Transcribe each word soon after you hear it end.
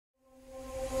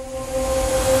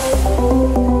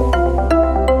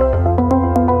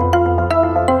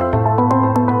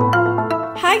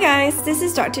this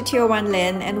is Dr. Teo Wan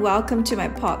Lin, and welcome to my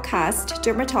podcast,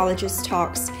 Dermatologist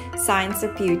Talks, Science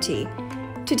of Beauty.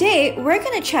 Today, we're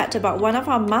going to chat about one of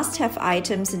our must-have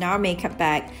items in our makeup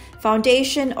bag,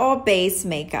 foundation or base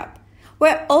makeup.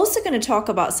 We're also going to talk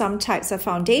about some types of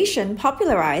foundation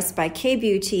popularized by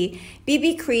K-Beauty,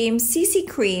 BB creams, CC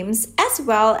creams, as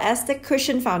well as the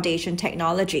cushion foundation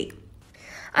technology.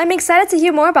 I'm excited to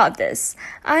hear more about this.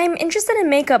 I'm interested in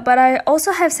makeup, but I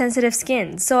also have sensitive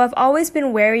skin, so I've always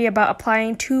been wary about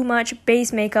applying too much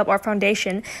base makeup or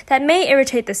foundation that may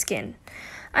irritate the skin.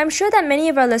 I'm sure that many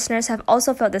of our listeners have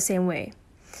also felt the same way.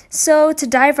 So to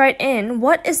dive right in,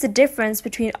 what is the difference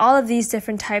between all of these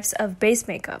different types of base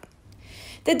makeup?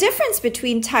 The difference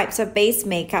between types of base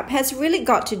makeup has really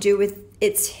got to do with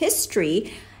its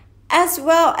history as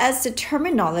well as the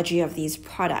terminology of these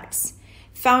products.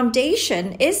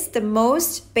 Foundation is the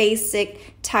most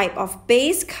basic type of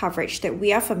base coverage that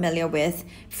we are familiar with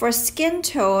for skin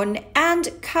tone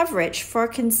and coverage for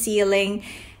concealing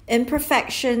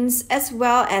imperfections as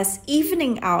well as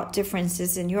evening out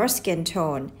differences in your skin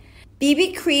tone.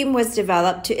 BB cream was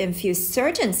developed to infuse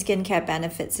certain skincare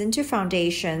benefits into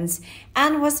foundations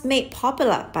and was made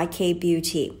popular by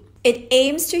K-Beauty. It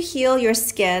aims to heal your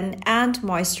skin and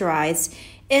moisturize,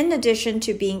 in addition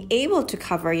to being able to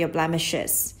cover your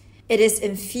blemishes. It is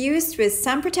infused with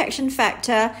sun protection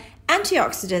factor,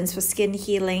 antioxidants for skin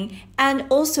healing, and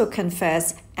also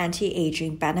confers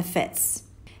anti-aging benefits.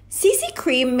 CC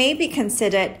cream may be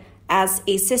considered as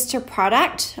a sister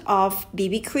product of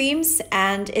BB creams,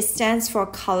 and it stands for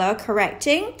color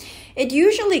correcting. It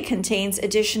usually contains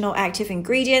additional active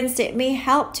ingredients that may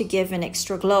help to give an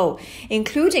extra glow,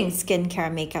 including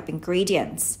skincare makeup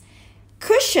ingredients.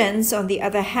 Cushions, on the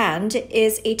other hand,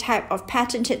 is a type of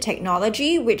patented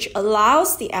technology which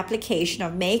allows the application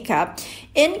of makeup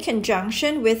in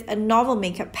conjunction with a novel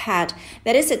makeup pad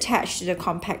that is attached to the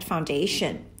compact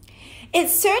foundation.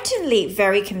 It's certainly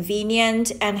very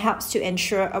convenient and helps to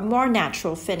ensure a more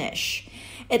natural finish.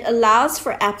 It allows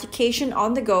for application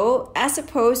on the go as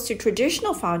opposed to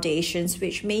traditional foundations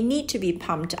which may need to be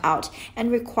pumped out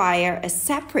and require a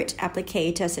separate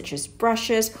applicator such as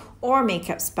brushes or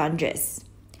makeup sponges.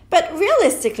 But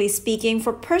realistically speaking,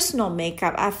 for personal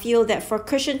makeup, I feel that for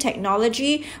cushion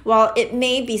technology, while it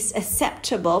may be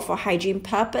acceptable for hygiene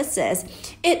purposes,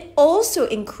 it also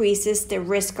increases the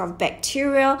risk of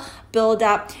bacterial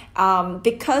buildup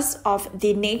because of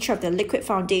the nature of the liquid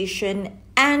foundation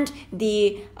and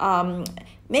the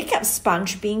makeup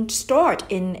sponge being stored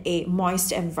in a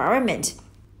moist environment.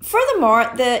 Furthermore,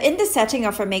 in the setting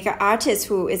of a makeup artist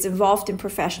who is involved in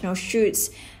professional shoots,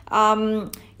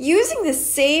 using the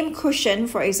same cushion,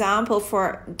 for example,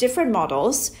 for different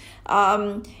models,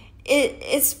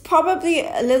 it's probably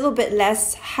a little bit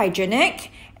less hygienic,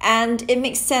 and it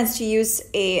makes sense to use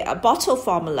a bottle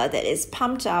formula that is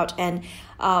pumped out, and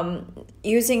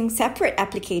using separate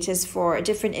applicators for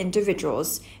different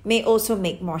individuals may also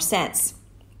make more sense.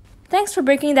 Thanks for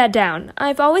breaking that down.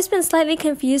 I've always been slightly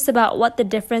confused about what the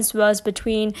difference was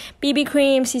between BB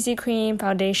cream, CC cream,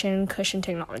 foundation, cushion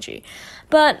technology.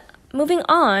 But moving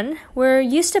on, we're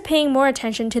used to paying more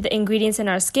attention to the ingredients in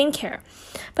our skincare.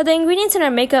 But the ingredients in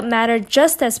our makeup matter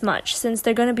just as much since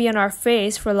they're going to be on our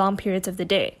face for long periods of the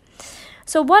day.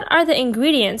 So what are the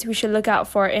ingredients we should look out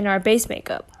for in our base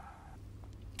makeup?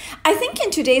 I think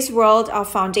in today's world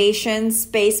of foundations,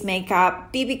 base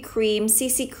makeup, BB creams,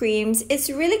 CC creams, it's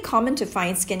really common to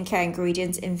find skincare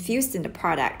ingredients infused in the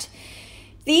product.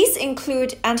 These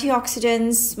include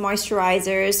antioxidants,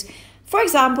 moisturizers. For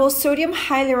example, sodium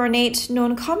hyaluronate,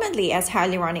 known commonly as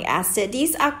hyaluronic acid,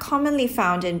 these are commonly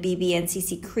found in BB and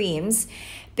CC creams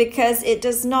because it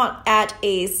does not add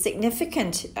a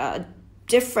significant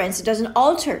difference. It doesn't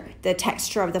alter the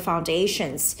texture of the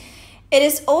foundations. It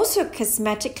is also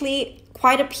cosmetically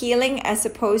quite appealing as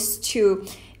opposed to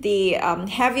the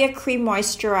heavier cream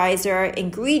moisturizer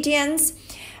ingredients.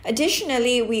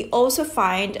 Additionally, we also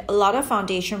find a lot of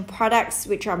foundation products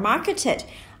which are marketed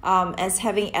as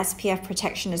having SPF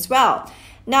protection as well.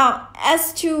 Now,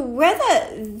 as to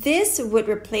whether this would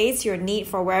replace your need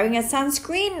for wearing a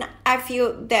sunscreen, I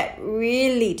feel that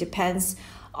really depends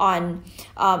on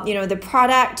the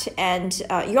product and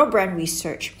your brand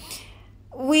research.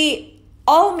 We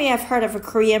all may have heard of a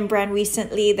Korean brand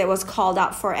recently that was called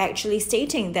out for actually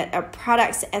stating that a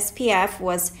product's SPF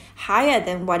was higher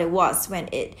than what it was when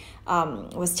it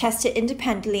was tested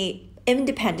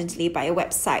independently by a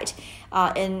website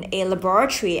in a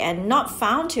laboratory and not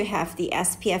found to have the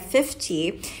SPF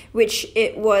 50, which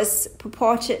it was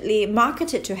purportedly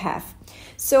marketed to have.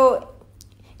 So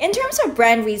in terms of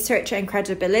brand research and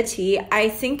credibility, I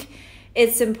think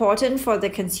It's important for the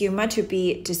consumer to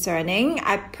be discerning.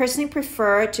 I personally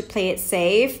prefer to play it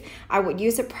safe. I would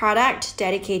use a product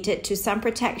dedicated to sun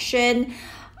protection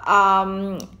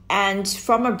and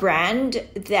from a brand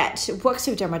that works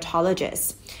with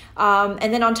dermatologists.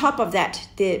 And then on top of that,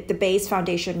 the base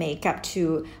foundation makeup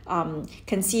to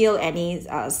conceal any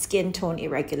skin tone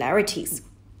irregularities.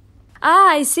 Ah,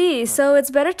 I see. So it's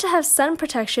better to have sun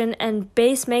protection and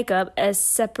base makeup as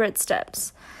separate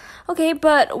steps. Okay,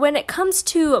 but when it comes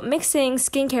to mixing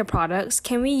skincare products,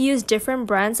 can we use different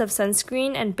brands of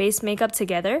sunscreen and base makeup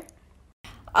together?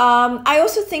 I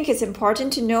also think it's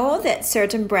important to know that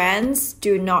certain brands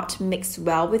do not mix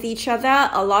well with each other.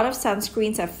 A lot of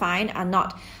sunscreens are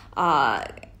not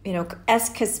as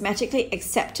cosmetically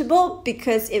acceptable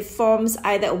because it forms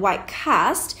either a white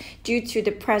cast due to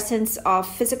the presence of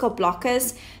physical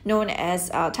blockers known as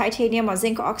titanium or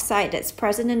zinc oxide that's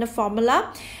present in the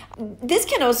formula. This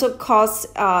can also cause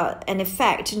an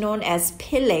effect known as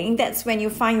pilling. That's when you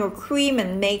find your cream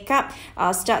and makeup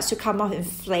starts to come off in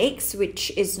flakes,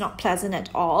 which is not pleasant at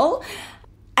all.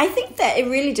 I think that it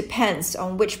really depends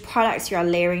on which products you are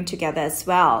layering together as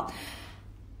well.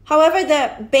 However,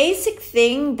 the basic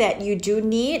thing that you do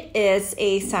need is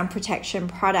a sun protection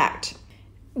product.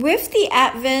 With the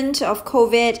advent of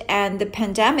COVID and the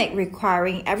pandemic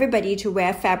requiring everybody to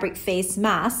wear fabric face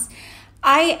masks,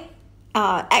 I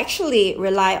actually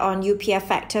rely on UPF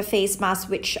factor face masks,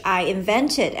 which I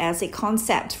invented as a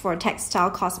concept for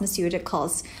textile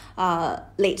cosmeceuticals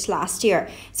late last year.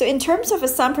 So in terms of a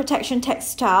sun protection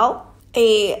textile,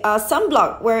 a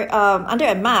sunblock where under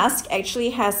a mask actually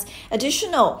has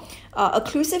additional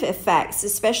occlusive effects,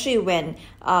 especially when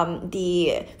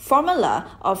the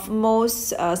formula of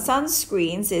most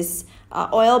sunscreens is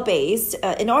oil-based.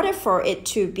 In order for it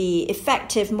to be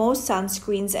effective, most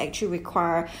sunscreens actually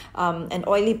require an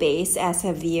oily base as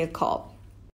a vehicle.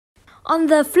 On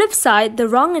the flip side, the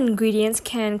wrong ingredients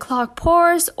can clog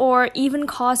pores or even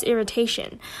cause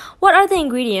irritation. What are the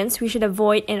ingredients we should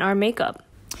avoid in our makeup?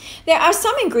 There are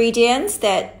some ingredients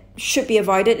that should be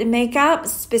avoided in makeup,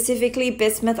 specifically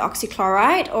bismuth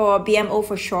oxychloride or BMO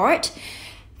for short.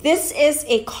 This is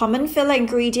a common filler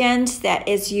ingredient that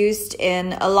is used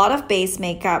in a lot of base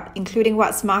makeup, including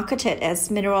what's marketed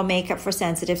as mineral makeup for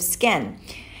sensitive skin.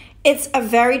 It's a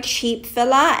very cheap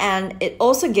filler and it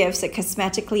also gives a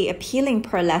cosmetically appealing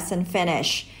pearlescent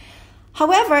finish.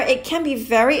 However, it can be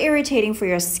very irritating for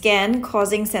your skin,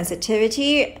 causing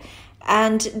sensitivity.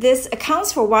 And this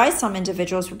accounts for why some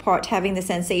individuals report having the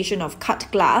sensation of cut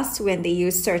glass when they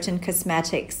use certain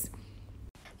cosmetics.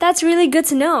 That's really good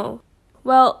to know.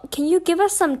 Well, can you give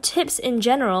us some tips in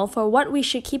general for what we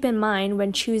should keep in mind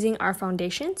when choosing our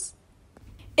foundations?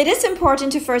 It is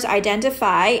important to first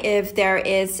identify if there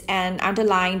is an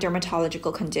underlying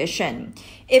dermatological condition.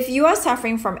 If you are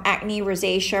suffering from acne,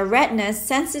 rosacea, redness,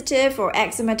 sensitive or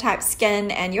eczema type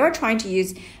skin, and you're trying to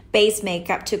use base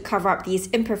makeup to cover up these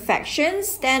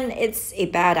imperfections, then it's a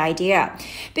bad idea.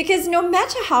 Because no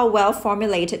matter how well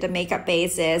formulated the makeup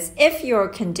base is, if your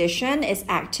condition is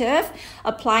active,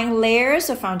 applying layers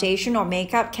of foundation or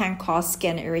makeup can cause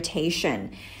skin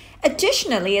irritation.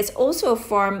 Additionally, it's also a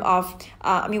form of,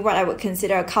 what I would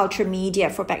consider a culture media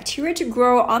for bacteria to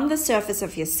grow on the surface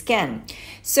of your skin.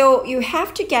 So you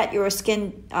have to get your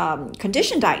skin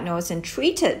condition diagnosed and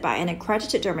treated by an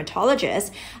accredited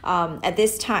dermatologist at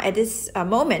this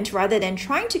moment, rather than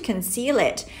trying to conceal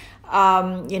it.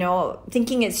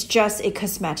 Thinking it's just a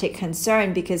cosmetic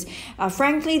concern, because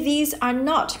frankly, these are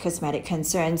not cosmetic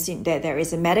concerns. There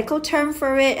is a medical term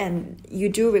for it, and you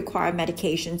do require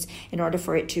medications in order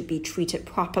for it to be treated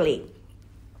properly.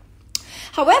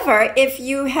 However, if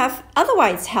you have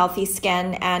otherwise healthy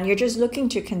skin and you're just looking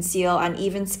to conceal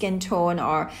uneven skin tone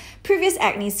or previous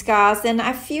acne scars, then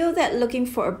I feel that looking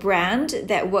for a brand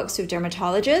that works with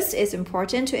dermatologists is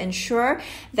important to ensure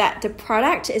that the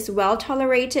product is well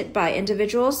tolerated by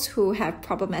individuals who have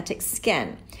problematic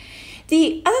skin.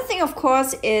 The other thing, of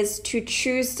course, is to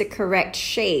choose the correct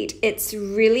shade. It's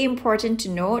really important to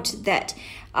note that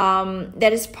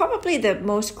that is probably the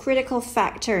most critical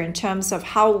factor in terms of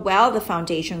how well the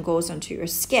foundation goes onto your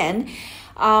skin,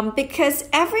 because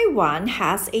everyone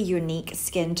has a unique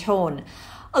skin tone.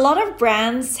 A lot of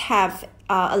brands have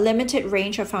a limited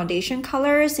range of foundation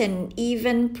colors, and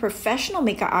even professional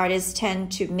makeup artists tend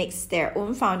to mix their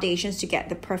own foundations to get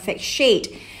the perfect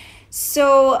shade.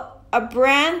 So a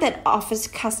brand that offers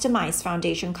customized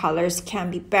foundation colors can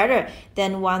be better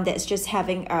than one that's just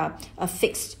having a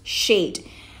fixed shade.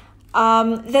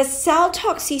 The Cell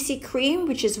Talk CC cream,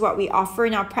 which is what we offer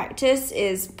in our practice,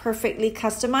 is perfectly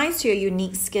customized to your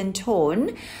unique skin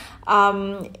tone,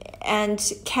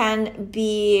 and can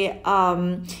be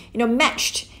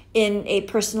matched in a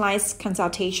personalized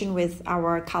consultation with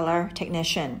our color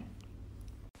technician.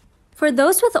 For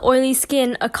those with oily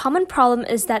skin, a common problem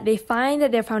is that they find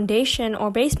that their foundation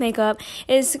or base makeup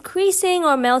is creasing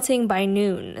or melting by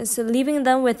noon, so leaving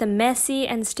them with a messy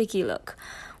and sticky look.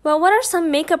 Well, what are some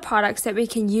makeup products that we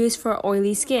can use for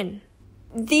oily skin?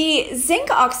 The zinc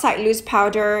oxide loose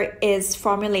powder is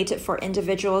formulated for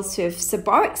individuals with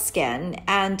seborrheic skin,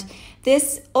 and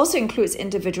this also includes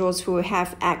individuals who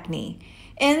have acne.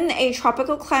 In a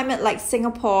tropical climate like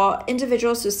Singapore,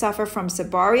 individuals who suffer from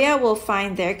seborrhea will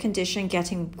find their condition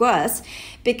getting worse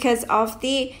because of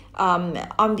the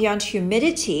ambient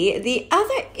humidity. The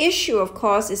other issue, of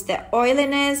course, is that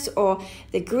oiliness or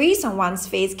the grease on one's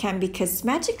face can be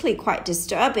cosmetically quite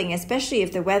disturbing, especially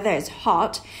if the weather is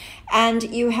hot and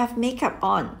you have makeup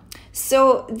on.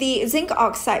 So the zinc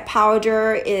oxide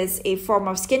powder is a form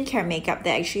of skincare makeup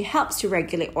that actually helps to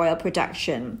regulate oil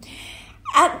production.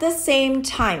 At the same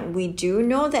time, we do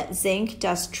know that zinc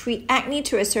does treat acne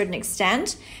to a certain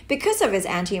extent because of its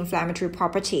anti-inflammatory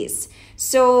properties.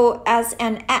 So as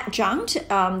an adjunct,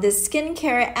 the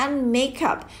skincare and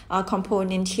makeup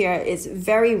component here is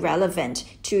very relevant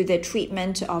to the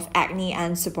treatment of acne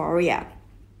and seborrhea.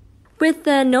 With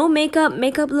the no makeup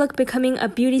look becoming a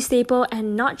beauty staple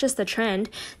and not just a trend,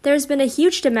 there's been a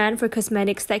huge demand for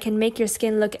cosmetics that can make your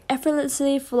skin look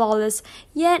effortlessly flawless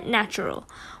yet natural.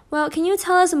 Well, can you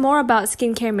tell us more about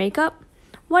skincare makeup?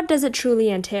 What does it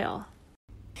truly entail?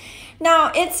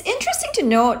 Now, it's interesting to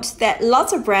note that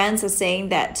lots of brands are saying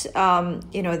that,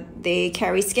 they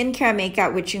carry skincare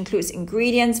makeup, which includes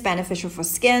ingredients beneficial for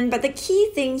skin. But the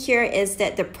key thing here is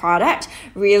that the product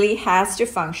really has to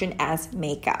function as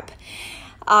makeup.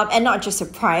 And not just a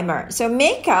primer. So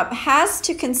makeup has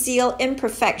to conceal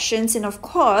imperfections and, of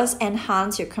course,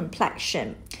 enhance your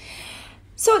complexion.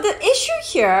 So the issue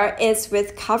here is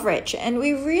with coverage, and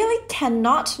we really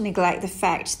cannot neglect the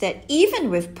fact that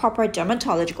even with proper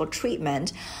dermatological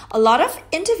treatment, a lot of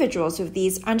individuals with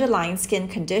these underlying skin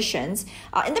conditions,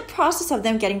 in the process of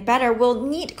them getting better, will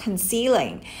need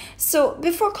concealing. So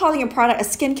before calling a product a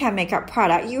skincare makeup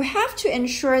product, you have to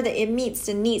ensure that it meets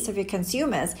the needs of your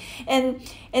consumers and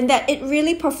that it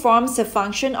really performs the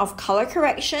function of color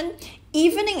correction,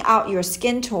 evening out your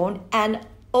skin tone, and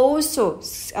also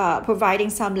providing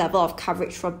some level of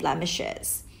coverage for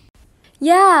blemishes.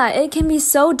 Yeah, it can be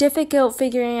so difficult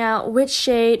figuring out which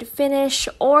shade, finish,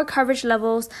 or coverage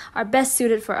levels are best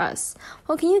suited for us.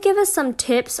 Well, can you give us some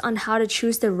tips on how to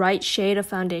choose the right shade of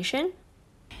foundation?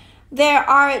 There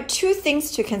are two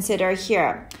things to consider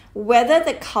here. Whether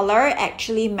the color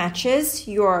actually matches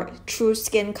your true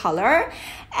skin color,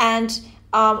 and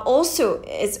also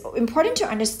it's important to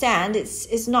understand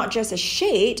it's not just a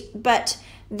shade, but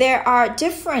there are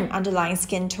different underlying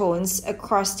skin tones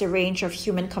across the range of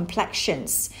human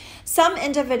complexions. Some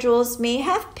individuals may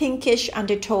have pinkish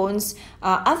undertones,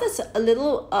 others a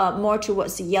little more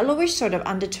towards the yellowish sort of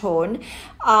undertone.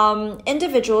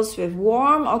 Individuals with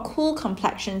warm or cool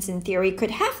complexions, in theory,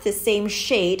 could have the same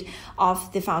shade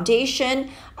of the foundation,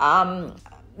 but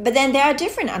then there are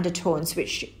different undertones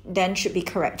which then should be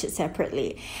corrected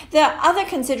separately. The other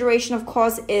consideration, of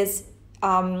course, is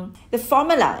the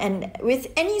formula. And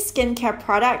with any skincare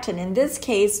product, and in this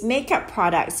case makeup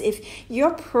products, if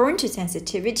you're prone to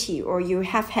sensitivity or you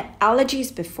have had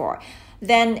allergies before,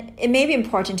 then it may be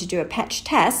important to do a patch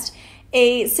test.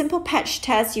 A simple patch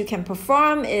test you can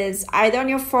perform is either on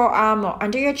your forearm or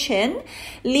under your chin.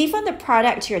 Leave on the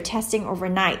product you're testing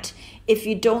overnight. If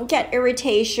you don't get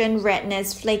irritation,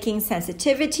 redness, flaking,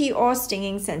 sensitivity, or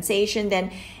stinging sensation,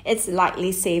 then it's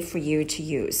likely safe for you to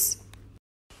use.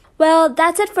 Well,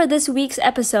 that's it for this week's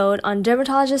episode on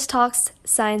Dermatologist Talks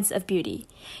Science of Beauty.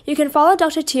 You can follow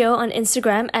Dr. Teo on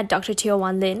Instagram at Dr. Teo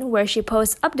Wan Lin, where she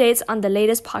posts updates on the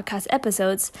latest podcast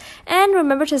episodes. And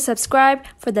remember to subscribe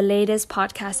for the latest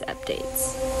podcast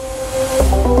updates.